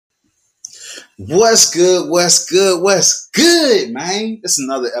What's good? What's good? What's good, man? This is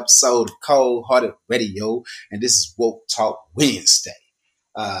another episode of Cold Hearted Radio, and this is Woke Talk Wednesday.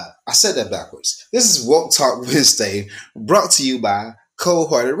 I said that backwards. This is Woke Talk Wednesday, brought to you by Cold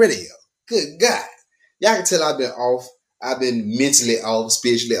Hearted Radio. Good God. Y'all can tell I've been off. I've been mentally off,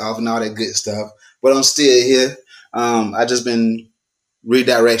 spiritually off, and all that good stuff, but I'm still here. I just been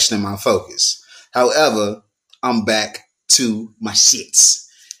redirectioning my focus. However, I'm back to my shits.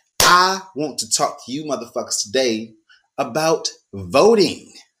 I want to talk to you motherfuckers today about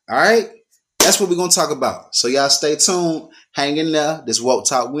voting. All right? That's what we're going to talk about. So y'all stay tuned. Hang in there. This Woke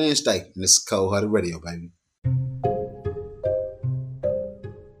Talk Wednesday. And this is Cold Hearted Radio, baby.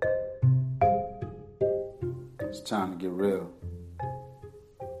 It's time to get real.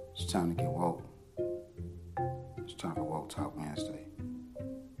 It's time to get woke. It's time for Woke Talk Wednesday.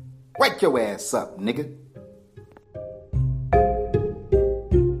 Wake your ass up, nigga.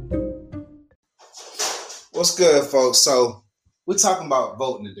 What's good, folks? So we're talking about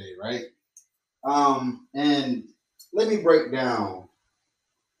voting today, right? And let me break down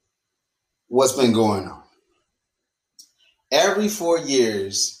what's been going on. Every 4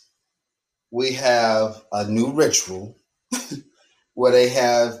 years, we have a new ritual where they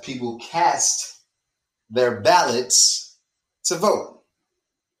have people cast their ballots to vote.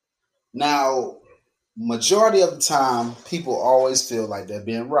 Now, majority of the time, people always feel like they're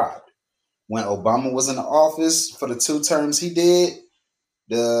being robbed. When Obama was in the office for the 2 terms he did,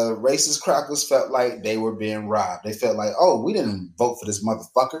 the racist crackers felt like they were being robbed. They felt like, oh, we didn't vote for this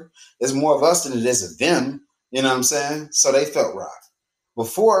motherfucker. There's more of us than it is of them. You know what I'm saying? So they felt robbed.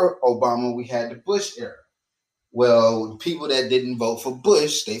 Before Obama, we had the Bush era. Well, people that didn't vote for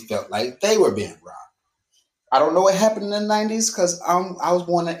Bush, they felt like they were being robbed. I don't know what happened in the 90s because I was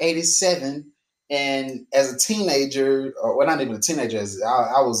born in 87. And as a teenager, or well, not even a teenager,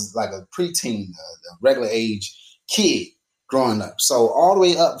 I was like a preteen, a regular age kid growing up. So all the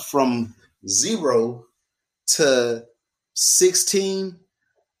way up from 0 to 16,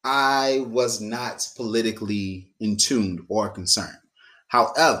 I was not politically in tune or concerned.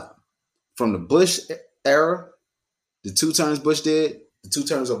 However, from the Bush era, the 2 terms Bush did, the 2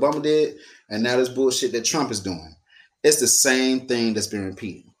 terms Obama did, and now this bullshit that Trump is doing, it's the same thing that's been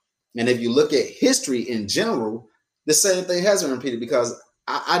repeated. And if you look at history in general, the same thing has been repeated because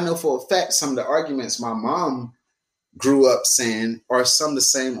I know for a fact some of the arguments my mom grew up saying are some of the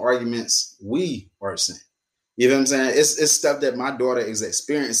same arguments we are saying. You know what I'm saying? It's stuff that my daughter is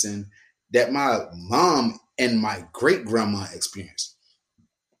experiencing that my mom and my great grandma experienced.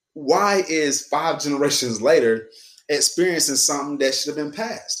 Why is 5 generations later experiencing something that should have been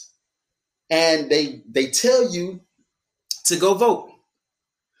passed? And they tell you to go vote.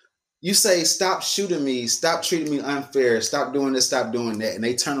 You say, stop shooting me, stop treating me unfair, stop doing this, stop doing that. And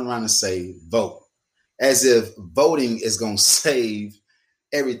they turn around and say, vote. As if voting is going to save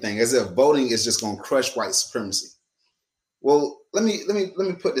everything. As if voting is just going to crush white supremacy. Well, let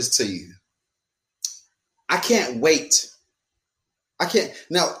me put this to you. I can't wait.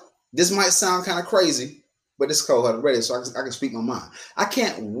 Now, this might sound kind of crazy, but this is Cold Hearted Radio, so I can speak my mind. I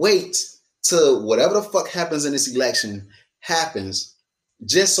can't wait till whatever the fuck happens in this election happens,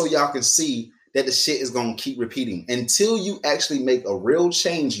 just so y'all can see that the shit is going to keep repeating until you actually make a real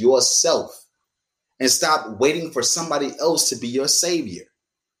change yourself and stop waiting for somebody else to be your savior.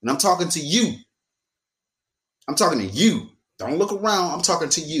 And I'm talking to you. I'm talking to you. Don't look around. I'm talking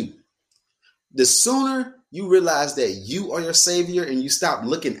to you. The sooner you realize that you are your savior and you stop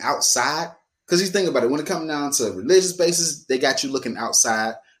looking outside, because you think about it, when it comes down to religious basis, they got you looking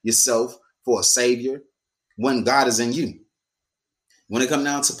outside yourself for a savior when God is in you. When it comes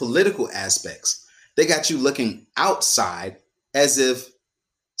down to political aspects, they got you looking outside as if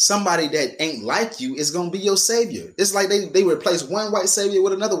somebody that ain't like you is going to be your savior. It's like they replaced one white savior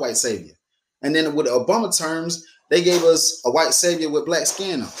with another white savior. And then with Obama terms, they gave us a white savior with black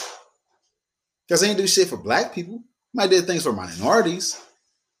skin on. Because they ain't do shit for black people. Might do things for minorities.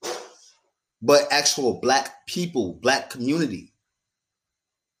 But actual black people, black community.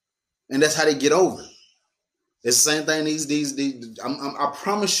 And that's how they get over. It's the same thing. I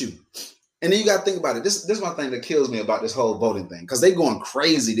promise you. And then you got to think about it. This is one thing that kills me about this whole voting thing, because they going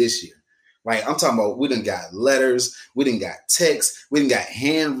crazy this year. Like, I'm talking about, we done got letters, we done got texts, we done got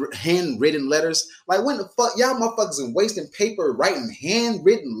handwritten letters. Like, when the fuck y'all motherfuckers are wasting paper writing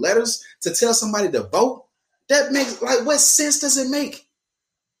handwritten letters to tell somebody to vote? That makes, like, what sense does it make?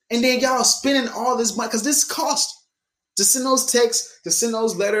 And then y'all spending all this money, because this cost to send those texts, to send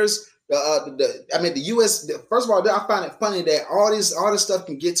those letters. The U.S. First of all, I find it funny that all this stuff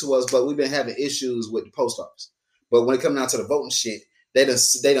can get to us, but we've been having issues with the post office. But when it comes down to the voting shit, they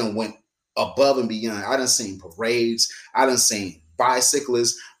done went above and beyond. I done seen parades. I done seen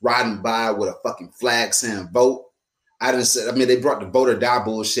bicyclists riding by with a fucking flag saying vote. They brought the vote or die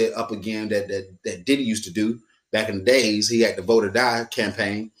bullshit up again that Diddy used to do back in the days. He had the vote or die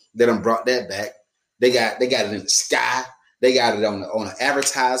campaign. They done brought that back. They got it in the sky. They got it on the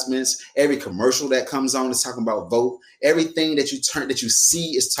advertisements. Every commercial that comes on is talking about vote. Everything that you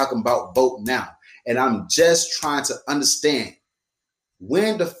see is talking about vote now. And I'm just trying to understand,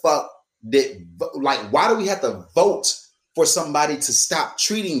 when the fuck why do we have to vote for somebody to stop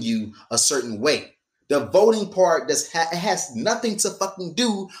treating you a certain way? The voting part has nothing to fucking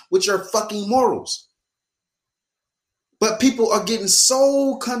do with your fucking morals. But people are getting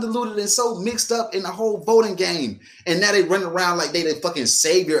so convoluted and so mixed up in the whole voting game. And now they run around like they the fucking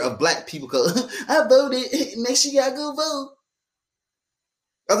savior of black people because I voted. Make sure y'all go vote.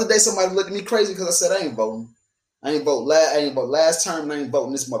 Other day somebody looked at me crazy because I said I ain't voting. I ain't vote last term, and I ain't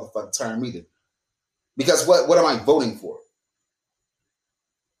voting this motherfucking term either. Because what am I voting for?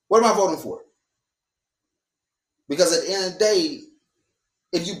 What am I voting for? Because at the end of the day,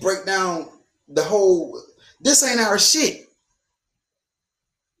 if you break down the whole, this ain't our shit.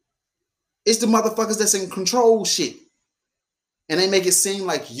 It's the motherfuckers that's in control shit. And they make it seem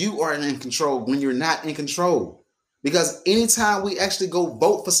like you are in control when you're not in control. Because anytime we actually go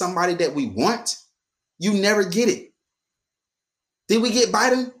vote for somebody that we want, you never get it. Did we get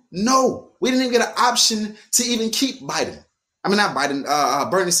Biden? No. We didn't even get an option to even keep Biden. I mean, not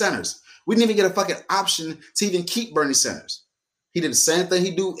Biden, Bernie Sanders. We didn't even get a fucking option to even keep Bernie Sanders. He did the same thing he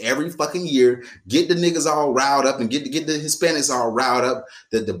do every fucking year. Get the niggas all riled up and get the Hispanics all riled up.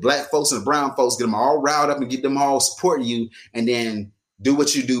 The black folks and the brown folks, get them all riled up and get them all supporting you. And then do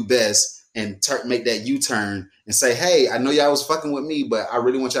what you do best and make that U-turn and say, hey, I know y'all was fucking with me, but I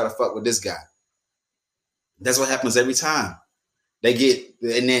really want y'all to fuck with this guy. That's what happens every time. They get,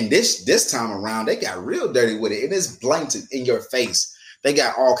 and then this time around, they got real dirty with it. And it's blatant in your face. They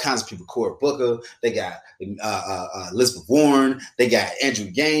got all kinds of people, Cory Booker. They got Elizabeth Warren. They got Andrew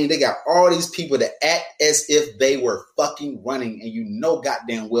Yang. They got all these people that act as if they were fucking running. And you know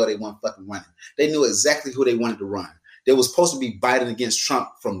goddamn well they weren't fucking running. They knew exactly who they wanted to run. They was supposed to be Biden against Trump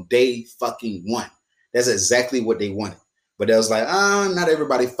from day fucking one. That's exactly what they wanted. But they was like, not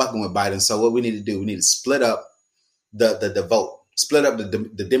everybody fucking with Biden. So what we need to do, we need to split up the vote. Split up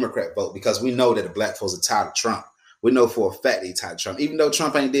the Democrat vote, because we know that the black folks are tired of Trump. We know for a fact they tired of Trump, even though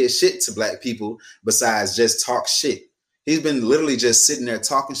Trump ain't did shit to black people besides just talk shit. He's been literally just sitting there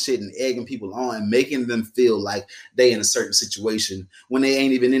talking shit and egging people on and making them feel like they in a certain situation when they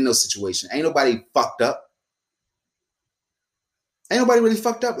ain't even in no situation. Ain't nobody fucked up. Ain't nobody really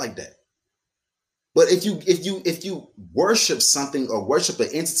fucked up like that. But if you worship something or worship an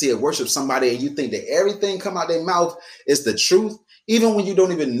entity or worship somebody and you think that everything come out their mouth is the truth, even when you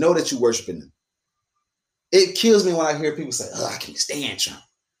don't even know that you're worshiping them. It kills me when I hear people say, I can't stand Trump.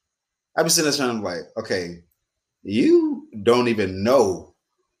 I be sitting there trying like, okay, you don't even know.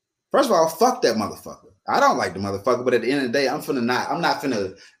 First of all, fuck that motherfucker. I don't like the motherfucker, but at the end of the day, I'm not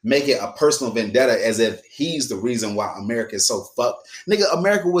finna make it a personal vendetta as if he's the reason why America is so fucked. Nigga,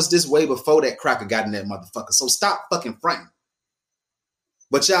 America was this way before that cracker got in that motherfucker. So stop fucking fronting.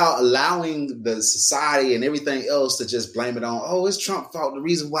 But y'all allowing the society and everything else to just blame it on, it's Trump's fault. The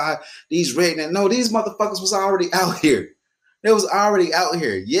reason why these rednecks, no, these motherfuckers was already out here. They was already out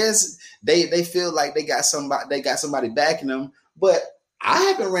here. Yes, they feel like they got somebody backing them, but I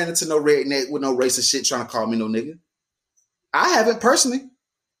haven't ran into no redneck with no racist shit trying to call me no nigga. I haven't personally.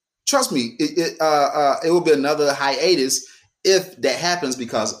 Trust me, it will be another hiatus if that happens,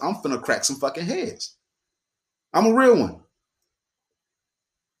 because I'm finna crack some fucking heads. I'm a real one.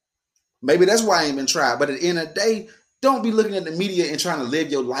 Maybe that's why I ain't been tried. But at the end of the day, don't be looking at the media and trying to live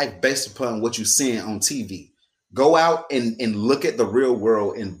your life based upon what you're seeing on TV. Go out and look at the real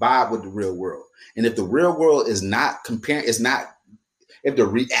world and vibe with the real world. And if the real world is not if the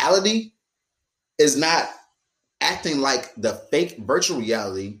reality is not acting like the fake virtual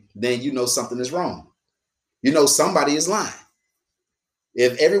reality, then you know something is wrong. You know somebody is lying.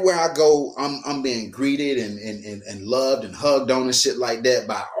 If everywhere I go, I'm being greeted and loved and hugged on and shit like that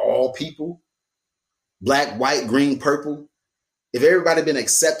by all people, black, white, green, purple. If everybody been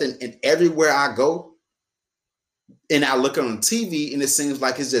accepting and everywhere I go, and I look on TV and it seems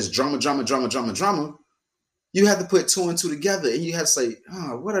like it's just drama, you have to put two and two together and you have to say,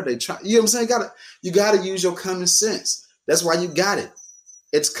 what are they trying? You know what I'm saying? You gotta use your common sense. That's why you got it.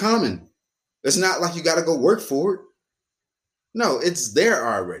 It's common. It's not like you gotta go work for it. No, it's there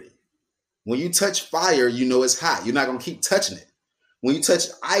already. When you touch fire, you know it's hot. You're not going to keep touching it. When you touch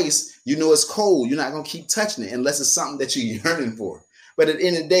ice, you know it's cold. You're not going to keep touching it unless it's something that you're yearning for. But at the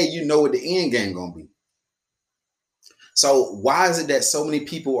end of the day, you know what the end game gonna be. So why is it that so many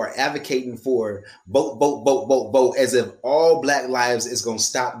people are advocating for vote, vote, vote, vote, vote, as if all black lives is gonna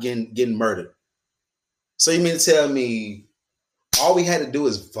stop getting murdered? So you mean to tell me all we had to do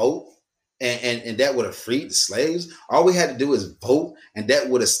is vote and that would have freed the slaves? All we had to do is vote and that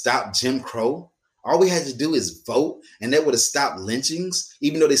would have stopped Jim Crow? All we had to do is vote and that would have stopped lynchings,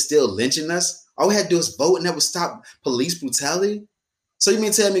 even though they're still lynching us? All we had to do is vote and that would stop police brutality? So you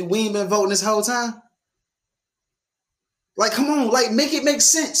mean to tell me we ain't been voting this whole time? Like, come on, like, make it make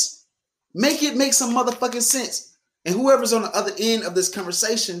sense. Make it make some motherfucking sense. And whoever's on the other end of this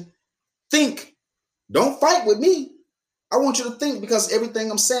conversation, think. Don't fight with me. I want you to think, because everything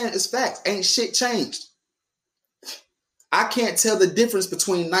I'm saying is facts. Ain't shit changed. I can't tell the difference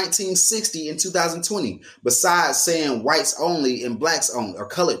between 1960 and 2020, besides saying whites only and blacks only, or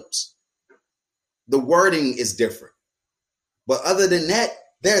colors. The wording is different. But other than that,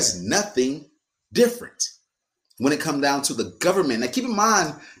 there's nothing different. When it comes down to the government. Now, keep in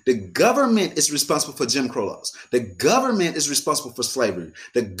mind, the government is responsible for Jim Crow laws. The government is responsible for slavery.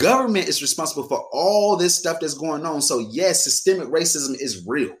 The government is responsible for all this stuff that's going on. So yes, systemic racism is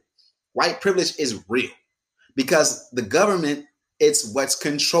real. White privilege is real, because the government, it's what's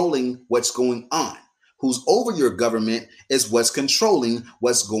controlling what's going on. Who's over your government is what's controlling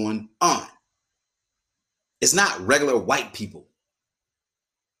what's going on. It's not regular white people.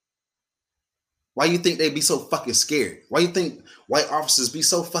 Why you think they be so fucking scared? Why you think white officers be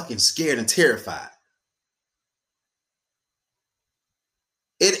so fucking scared and terrified?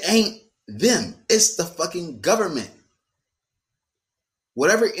 It ain't them. It's the fucking government.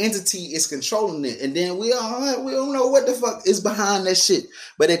 Whatever entity is controlling it. And then we don't know what the fuck is behind that shit.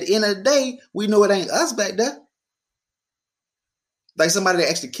 But at the end of the day, we know it ain't us back there. Like somebody that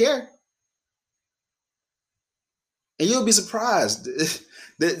actually care. And you'll be surprised.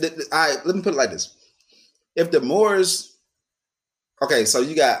 Let me put it like this. If the Moors, okay, so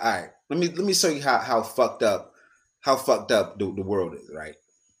you got, all right, let me show you how fucked up the world is, right?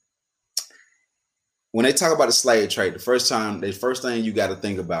 When they talk about the slave trade, the first thing you got to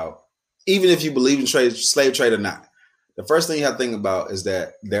think about, even if you believe in slave trade or not, the first thing you have to think about is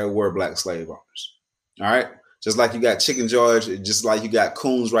that there were black slave owners. All right. Just like you got Chicken George, just like you got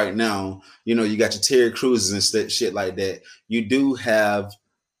Coons right now, you know, you got your Terry Crews and shit like that. You do have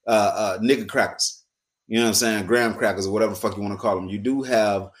nigger crackers, you know what I'm saying? Graham crackers or whatever the fuck you want to call them. You do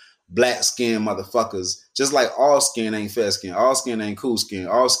have black skin motherfuckers, just like all skin ain't fair skin, all skin ain't cool skin,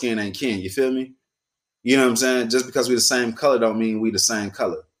 all skin ain't kin. You feel me? You know what I'm saying? Just because we the same color don't mean we the same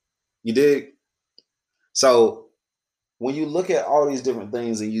color. You dig? So when you look at all these different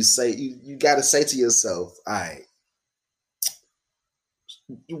things and you say, you got to say to yourself, all right,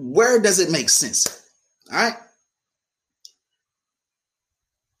 where does it make sense? All right.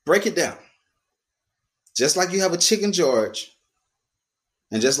 Break it down. Just like you have a Chicken George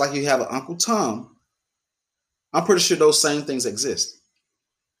and just like you have an Uncle Tom, I'm pretty sure those same things exist.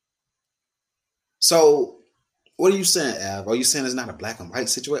 So what are you saying, Av? Are you saying it's not a black and white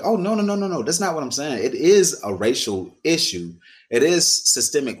situation? Oh, no. That's not what I'm saying. It is a racial issue. It is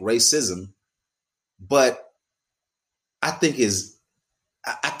systemic racism. But I think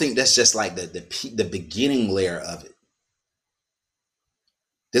that's just like the beginning layer of it.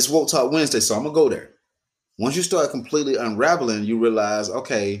 This Woke Talk Wednesday, so I'm going to go there. Once you start completely unraveling, you realize,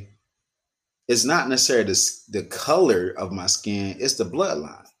 okay, it's not necessarily the color of my skin, it's the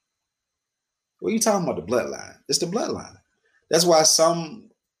bloodline. What are you talking about, the bloodline? It's the bloodline. That's why some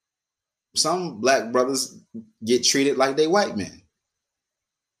black brothers get treated like they white men.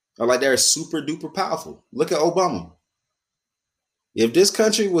 Or like they're super duper powerful. Look at Obama. If this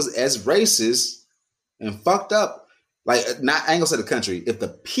country was as racist and fucked up, I ain't gonna say the country, if the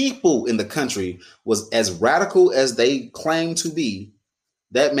people in the country was as radical as they claim to be,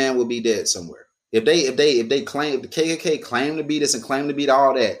 that man would be dead somewhere. If the KKK claim to be this and claim to be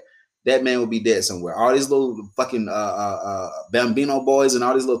all that, that man would be dead somewhere. All these little fucking Bambino boys and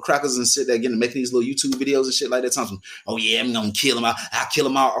all these little crackers and shit that get to making these little YouTube videos and shit like that. Something, oh yeah, I'm gonna kill him out. I'll kill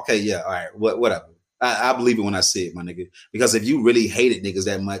him out. Okay, yeah, all right, whatever. I believe it when I see it, my nigga. Because if you really hated niggas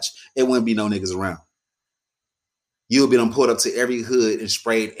that much, it wouldn't be no niggas around. You would be done pulled up to every hood and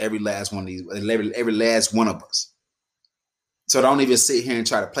sprayed every last one of these, every last one of us. So don't even sit here and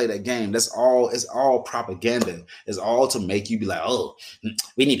try to play that game. It's all propaganda. It's all to make you be like, oh,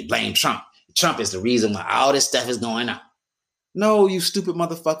 we need to blame Trump. Trump is the reason why all this stuff is going on. No, you stupid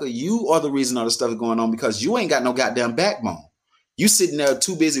motherfucker. You are the reason all this stuff is going on because you ain't got no goddamn backbone. You sitting there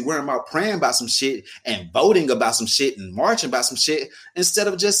too busy worrying about praying about some shit and voting about some shit and marching about some shit instead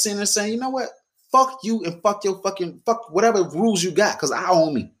of just sitting there saying, you know what? fuck you and fuck your fuck whatever rules you got, because I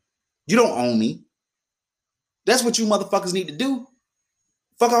own me. You don't own me. That's what you motherfuckers need to do.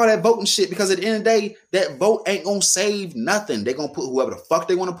 Fuck all that voting shit, because at the end of the day, that vote ain't gonna save nothing. They're gonna put whoever the fuck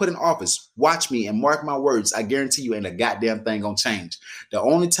they want to put in office. Watch me and mark my words. I guarantee you ain't a goddamn thing gonna change. The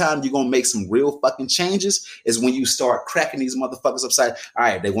only time you're gonna make some real fucking changes is when you start cracking these motherfuckers upside. All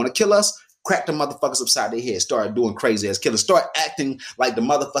right, they want to kill us. Crack the motherfuckers upside their head. Start doing crazy ass killers. Start acting like the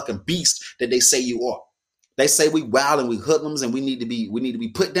motherfucking beast that they say you are. They say we wild and we hoodlums and we need to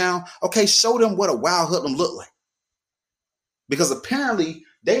be put down. Okay, show them what a wild hoodlum look like. Because apparently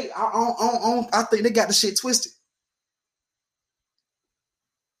I think they got the shit twisted.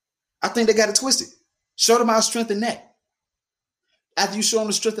 I think they got it twisted. Show them our strength in that. After you show them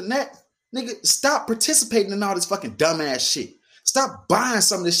the strength in that, nigga, stop participating in all this fucking dumbass shit. Stop buying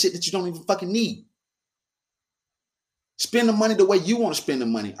some of this shit that you don't even fucking need. Spend the money the way you want to spend the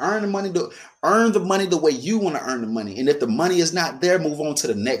money. Earn the money the way you want to earn the money. And if the money is not there, move on to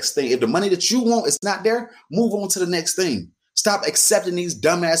the next thing. If the money that you want is not there, move on to the next thing. Stop accepting these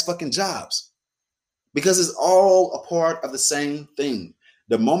dumbass fucking jobs, because it's all a part of the same thing.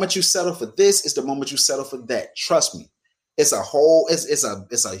 The moment you settle for this is the moment you settle for that. Trust me. It's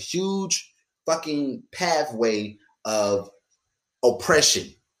a huge fucking pathway of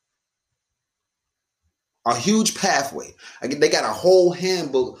oppression. A huge pathway. They got a whole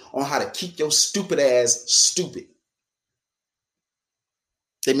handbook on how to keep your stupid ass stupid.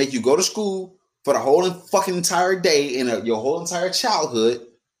 They make you go to school for the whole fucking entire day and your whole entire childhood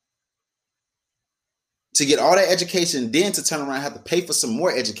to get all that education, then to turn around and have to pay for some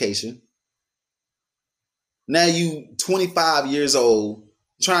more education. Now you 25 years old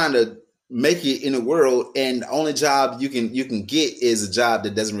trying to make it in the world, and the only job you can get is a job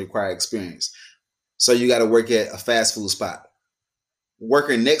that doesn't require experience. So you got to work at a fast food spot,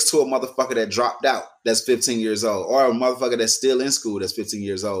 working next to a motherfucker that dropped out that's 15 years old, or a motherfucker that's still in school that's 15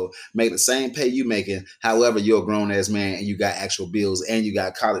 years old, make the same pay you making. However, you're a grown ass man and you got actual bills and you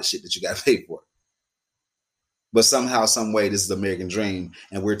got college shit that you got to pay for. But somehow, some way, this is the American dream,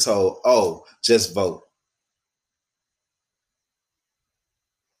 and we're told, oh, just vote.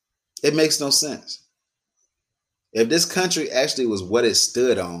 It makes no sense. If this country actually was what it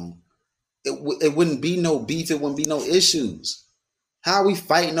stood on, it wouldn't be no beef. It wouldn't be no issues. How are we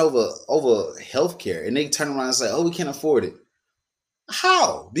fighting over healthcare? And they turn around and say, oh, we can't afford it.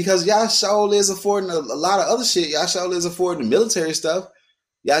 How? Because y'all sure is affording a lot of other shit. Y'all sure is affording the military stuff.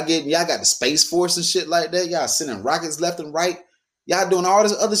 Y'all got the Space Force and shit like that. Y'all sending rockets left and right. Y'all doing all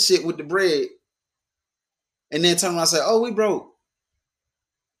this other shit with the bread. And then turn around and say, oh, we broke.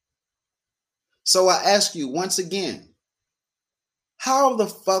 So I ask you once again, how the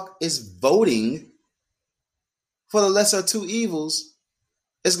fuck is voting for the lesser of two evils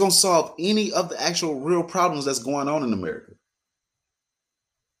is going to solve any of the actual real problems that's going on in America?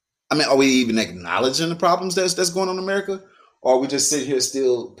 I mean, are we even acknowledging the problems that's going on in America? Or are we just sitting here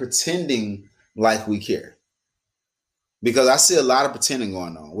still pretending like we care? Because I see a lot of pretending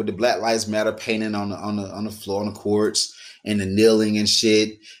going on with the Black Lives Matter painting on the floor, on the courts, and the kneeling and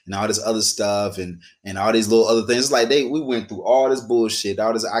shit, and all this other stuff, and all these little other things. It's like we went through all this bullshit,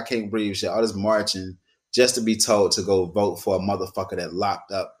 all this I can't breathe shit, all this marching, just to be told to go vote for a motherfucker that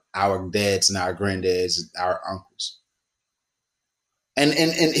locked up our dads and our granddads, and our uncles. And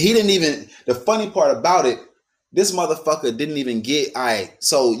he didn't even. The funny part about it, this motherfucker didn't even get. All right,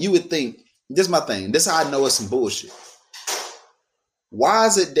 so you would think, this is my thing. This is how I know it's some bullshit. Why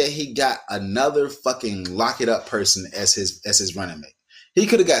is it that he got another fucking lock it up person as his running mate? He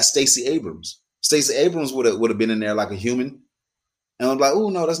could have got Stacey Abrams. Stacey Abrams would have been in there like a human, and was like, oh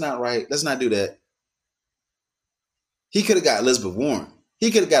no, that's not right. Let's not do that. He could have got Elizabeth Warren. He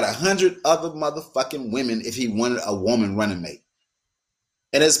could have got 100 other motherfucking women if he wanted a woman running mate.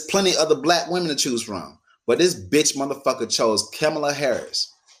 And there's plenty other black women to choose from. But this bitch motherfucker chose Kamala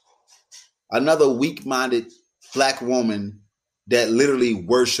Harris, another weak-minded black woman that literally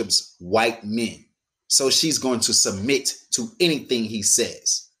worships white men. So she's going to submit to anything he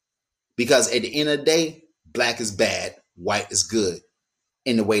says. Because at the end of the day, black is bad, white is good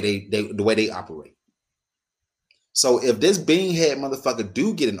in the way they operate. So if this beanhead motherfucker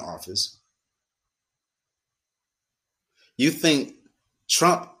do get in office, you think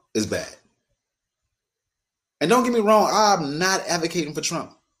Trump is bad. And don't get me wrong, I'm not advocating for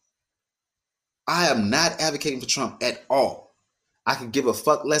Trump. I am not advocating for Trump at all. I could give a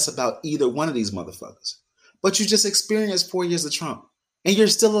fuck less about either one of these motherfuckers. But you just experienced 4 years of Trump. And you're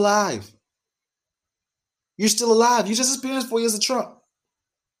still alive. You're still alive. You just experienced 4 years of Trump.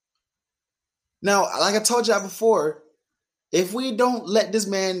 Now, like I told y'all before, If we don't let this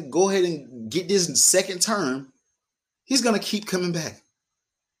man go ahead and get this second term, he's going to keep coming back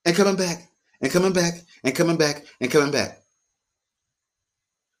and coming back and coming back and coming back and coming back.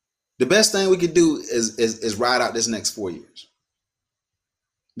 The best thing we could do is ride out this next 4 years.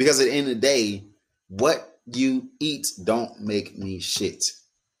 Because at the end of the day, what you eat don't make me shit.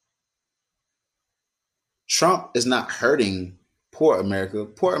 Trump is not hurting poor America.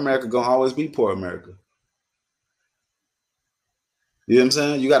 Poor America gonna always be poor America. You know what I'm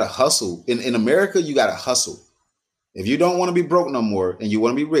saying? You gotta hustle. In America, you gotta hustle. If you don't want to be broke no more and you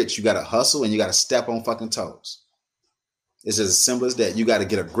want to be rich, you gotta hustle and you gotta step on fucking toes. It's as simple as that. You gotta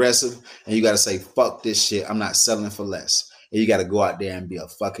get aggressive and you gotta say, fuck this shit. I'm not selling for less. And you gotta go out there and be a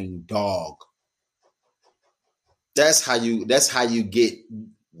fucking dog. That's how you get,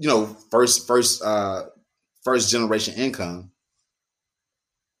 first generation income.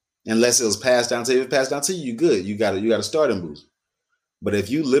 Unless it was passed down to you, you good. You gotta start and boost. But if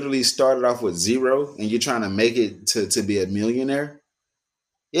you literally started off with zero and you're trying to make it to be a millionaire,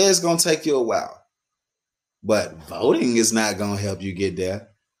 yeah, it's gonna take you a while. But voting is not gonna help you get there.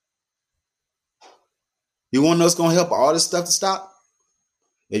 You want to know what's gonna help all this stuff to stop?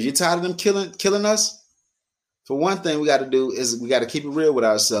 If you're tired of them killing us, for one thing, we got to do is we got to keep it real with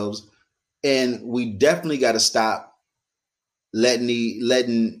ourselves, and we definitely got to stop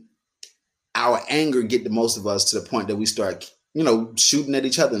letting our anger get the most of us to the point that we start, shooting at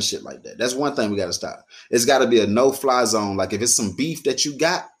each other and shit like that. That's one thing we got to stop. It's got to be a no-fly zone. Like if it's some beef that you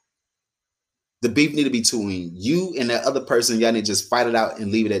got, the beef need to be between you and that other person. Y'all need to just fight it out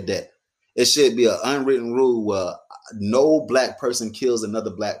and leave it at that. It should be an unwritten rule where no black person kills another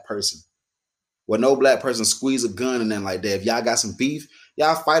black person. Where no black person squeeze a gun and then like that. If y'all got some beef,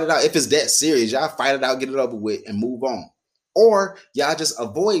 y'all fight it out. If it's that serious, y'all fight it out, get it over with, and move on. Or y'all just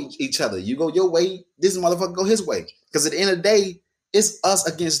avoid each other. You go your way, this motherfucker go his way. Because at the end of the day, it's us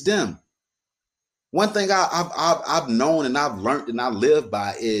against them. One thing I've known and I've learned and I live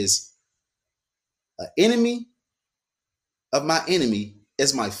by is an enemy of my enemy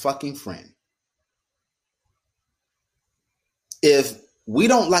is my fucking friend. If we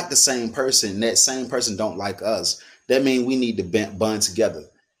don't like the same person, that same person don't like us, that means we need to bond together.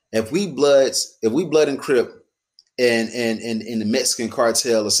 If we blood and Crip and the Mexican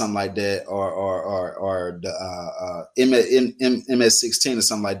cartel or something like that, or the MS-16 or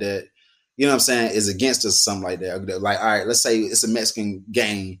something like that, you know what I'm saying, is against us or something like that. Like, all right, let's say it's a Mexican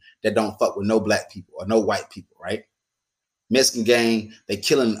gang that don't fuck with no black people or no white people, right? Mexican gang, they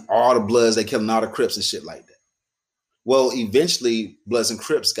killing all the Bloods, they killing all the Crips and shit like that. Well, eventually, Bloods and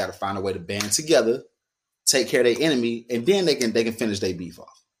Crips got to find a way to band together, take care of their enemy, and then they can finish their beef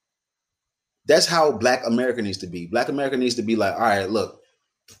off. That's how Black America needs to be. Black America needs to be like, all right, look,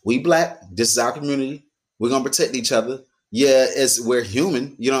 we black, this is our community. We're going to protect each other. Yeah, we're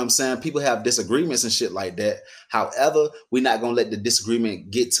human. You know what I'm saying? People have disagreements and shit like that. However, we're not going to let the disagreement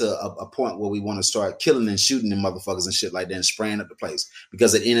get to a point where we want to start killing and shooting them motherfuckers and shit like that and spraying up the place.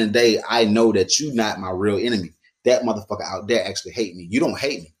 Because at the end of the day, I know that you're not my real enemy. That motherfucker out there actually hate me. You don't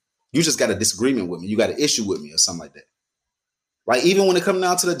hate me. You just got a disagreement with me. You got an issue with me or something like that. Like even when it comes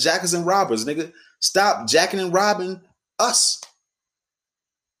down to the jackers and robbers, nigga, stop jacking and robbing us.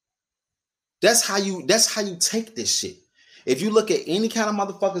 That's how you take this shit. If you look at any kind of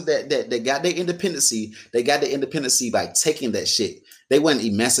motherfuckers that got their independency, they got their independency by taking that shit. They weren't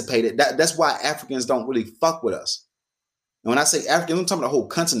emancipated. That's why Africans don't really fuck with us. And when I say Africans, I'm talking about the whole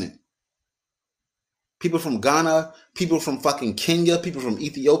continent. People from Ghana, people from fucking Kenya, people from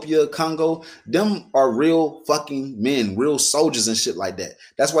Ethiopia, Congo, them are real fucking men, real soldiers and shit like that.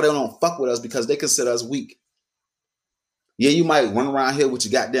 That's why they don't fuck with us, because they consider us weak. Yeah, you might run around here with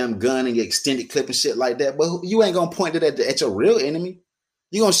your goddamn gun and your extended clip and shit like that, but you ain't gonna point it at your real enemy.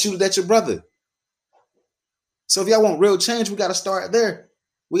 You're gonna shoot it at your brother. So if y'all want real change, we gotta start there.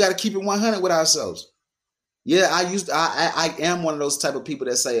 We gotta keep it 100 with ourselves. Yeah, I am one of those type of people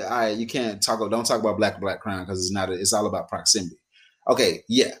that say, all right, you don't talk about black crime because it's all about proximity. Okay,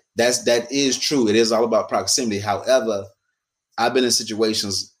 yeah, that is true. It is all about proximity. However, I've been in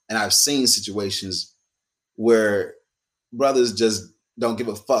situations and I've seen situations where brothers just don't give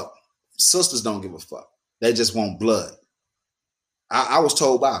a fuck. Sisters don't give a fuck. They just want blood. I was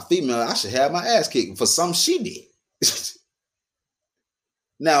told by a female I should have my ass kicked for something she did.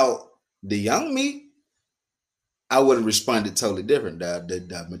 Now, the young me, I would have responded totally different.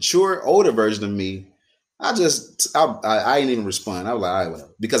 The mature, older version of me, I ain't even respond. I was like, all right,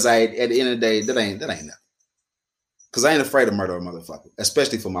 whatever. Because at the end of the day, that ain't nothing. Because I ain't afraid to murder a motherfucker,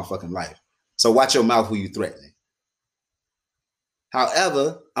 especially for my fucking life. So watch your mouth who you threatening.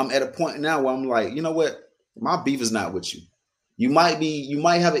 However, I'm at a point now where I'm like, you know what? My beef is not with you. You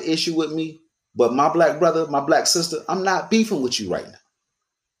might have an issue with me, but my black brother, my black sister, I'm not beefing with you right now.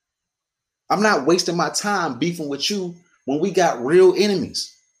 I'm not wasting my time beefing with you when we got real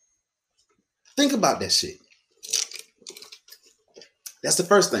enemies. Think about that shit. That's the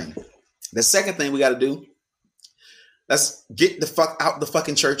first thing. The second thing we got to do, let's get the fuck out the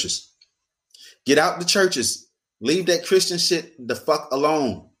fucking churches. Get out the churches. Leave that Christian shit the fuck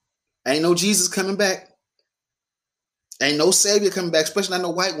alone. Ain't no Jesus coming back. Ain't no Savior coming back, especially not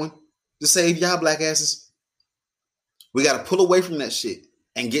no white one, to save y'all black asses. We got to pull away from that shit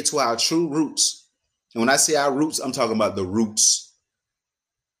and get to our true roots. And when I say our roots, I'm talking about the roots.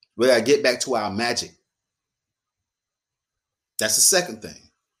 We got to get back to our magic. That's the second thing.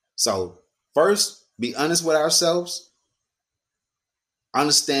 So first, be honest with ourselves.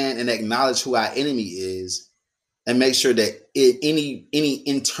 Understand and acknowledge who our enemy is. And make sure that any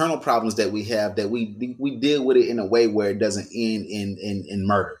internal problems that we have, that we deal with it in a way where it doesn't end in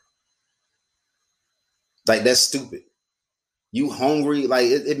murder. Like, that's stupid. You hungry? Like,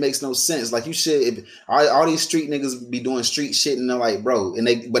 it makes no sense. Like, you should. All these street niggas be doing street shit, and they're like, bro,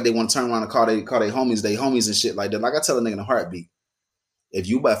 but they want to turn around and call their homies and shit like that. Like, I tell a nigga in a heartbeat,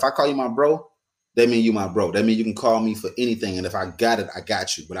 if I call you my bro, that mean you my bro. That mean you can call me for anything, and if I got it, I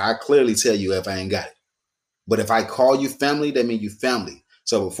got you. But I clearly tell you if I ain't got it. But if I call you family, that means you family.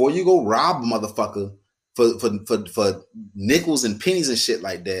 So before you go rob a motherfucker for nickels and pennies and shit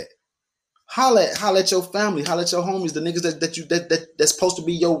like that, holla at your family, holla at your homies, the niggas that's supposed to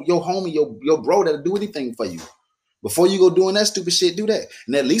be your homie, your bro that'll do anything for you. Before you go doing that stupid shit, do that.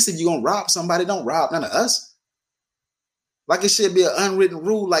 And at least if you're gonna rob somebody, don't rob none of us. Like, it should be an unwritten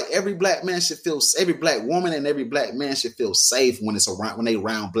rule. Like, every black man should feel, every black woman and every black man should feel safe when they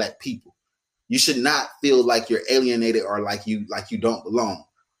around black people. You should not feel like you're alienated or like you don't belong.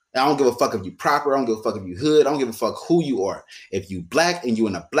 And I don't give a fuck if you proper. I don't give a fuck if you hood. I don't give a fuck who you are. If you black and you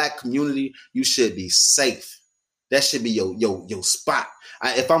in a black community, you should be safe. That should be your spot.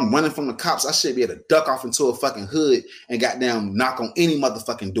 If I'm running from the cops, I should be able to duck off into a fucking hood and goddamn knock on any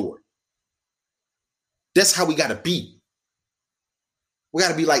motherfucking door. That's how we gotta be. We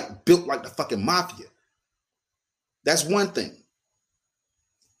gotta be like built like the fucking mafia. That's one thing.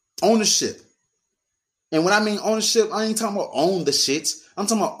 Ownership. And when I mean ownership, I ain't talking about own the shit. I'm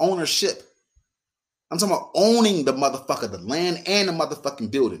talking about ownership. I'm talking about owning the motherfucker, the land and the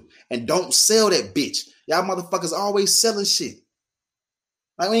motherfucking building. And don't sell that bitch. Y'all motherfuckers always selling shit.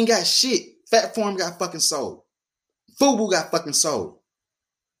 Like, we ain't got shit. Fat Form got fucking sold. Fubu got fucking sold.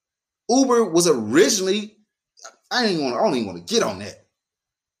 Uber was originally, I don't even want to get on that.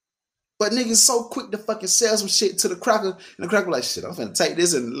 But niggas so quick to fucking sell some shit to the cracker. And the cracker like, shit, I'm finna take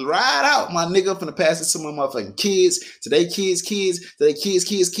this and ride out. My nigga, I'm finna pass it to my motherfucking kids. To their kids, to their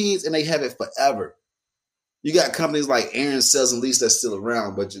kids, and they have it forever. You got companies like Aaron Sells and Lease that's still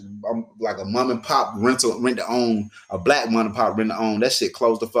around, but I'm like a mom and pop rent to own, a black mom and pop rent to own. That shit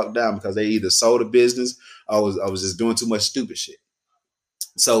closed the fuck down because they either sold the business or I was just doing too much stupid shit.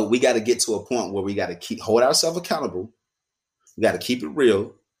 So we got to get to a point where we got to hold ourselves accountable. We got to keep it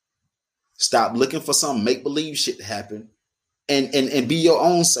real. Stop looking for some make-believe shit to happen and be your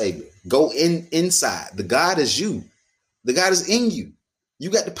own savior. Go inside. The God is you. The God is in you. You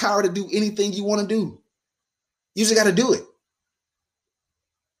got the power to do anything you want to do. You just got to do it.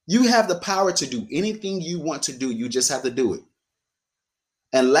 You have the power to do anything you want to do. You just have to do it.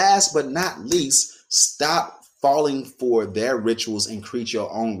 And last but not least, stop falling for their rituals and create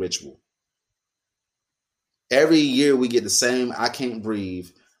your own ritual. Every year we get the same I can't breathe.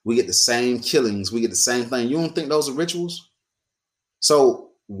 We get the same killings. We get the same thing. You don't think those are rituals?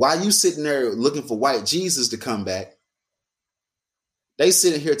 So while you sitting there looking for white Jesus to come back, they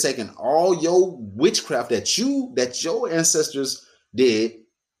sitting here taking all your witchcraft that your ancestors did,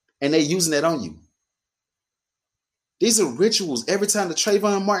 and they using that on you. These are rituals. Every time the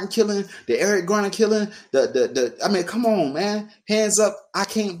Trayvon Martin killing, the Eric Garner killing, I mean, come on, man. Hands up, I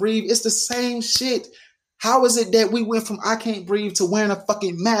can't breathe. It's the same shit. How is it that we went from I can't breathe to wearing a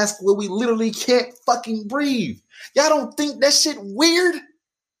fucking mask where we literally can't fucking breathe? Y'all don't think that shit weird?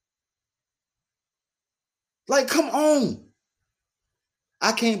 Like, come on.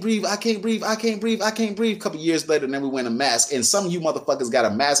 I can't breathe. I can't breathe. I can't breathe. I can't breathe. A couple years later, and then we wear a mask. And some of you motherfuckers got a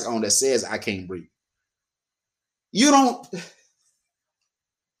mask on that says I can't breathe. You don't.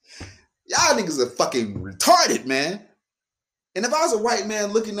 Y'all niggas are fucking retarded, man. And if I was a white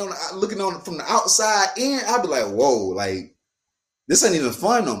man looking on it from the outside in, I'd be like, whoa, like, this ain't even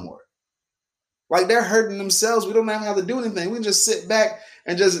fun no more. Like, they're hurting themselves. We don't even have to do anything. We can just sit back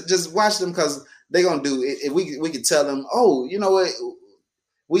and just watch them because they're going to do it. We could tell them, oh, you know what?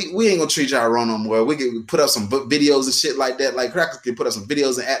 we ain't gonna treat y'all wrong no more. We can put up some videos and shit like that. Like crackers can put up some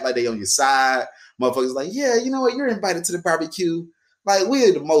videos and act like they on your side. Motherfuckers like, yeah, you know what? You're invited to the barbecue. Like, we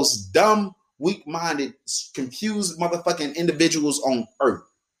are the most dumb, weak-minded, confused motherfucking individuals on earth.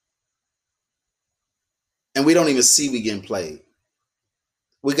 And we don't even see we getting played.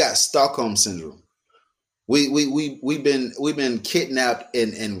 We got Stockholm syndrome. We've been kidnapped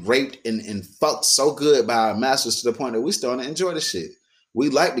and raped and fucked so good by our masters to the point that we starting to enjoy the shit. We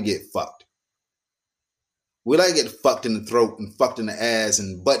like to get fucked. We like to get fucked in the throat and fucked in the ass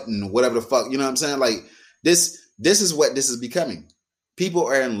and butt and whatever the fuck. You know what I'm saying? Like, this is what this is becoming. People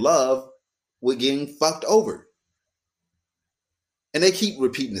are in love with getting fucked over. And they keep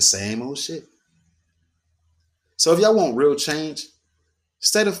repeating the same old shit. So if y'all want real change,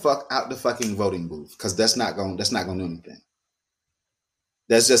 stay the fuck out the fucking voting booth, because that's not gonna do anything.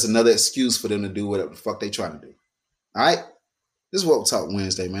 That's just another excuse for them to do whatever the fuck they trying to do. All right? This is Woke Talk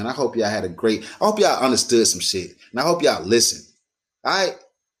Wednesday, man. I hope y'all I hope y'all understood some shit. And I hope y'all listened. All right?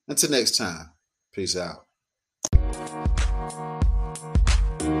 Until next time. Peace out.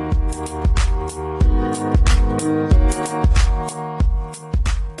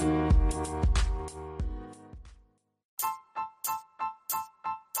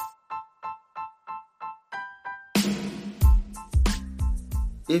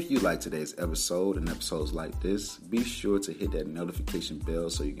 If you like today's episode and episodes like this, be sure to hit that notification bell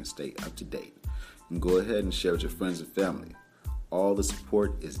so you can stay up to date. And go ahead and share with your friends and family. All the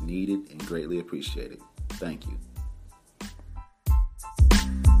support is needed and greatly appreciated. Thank you.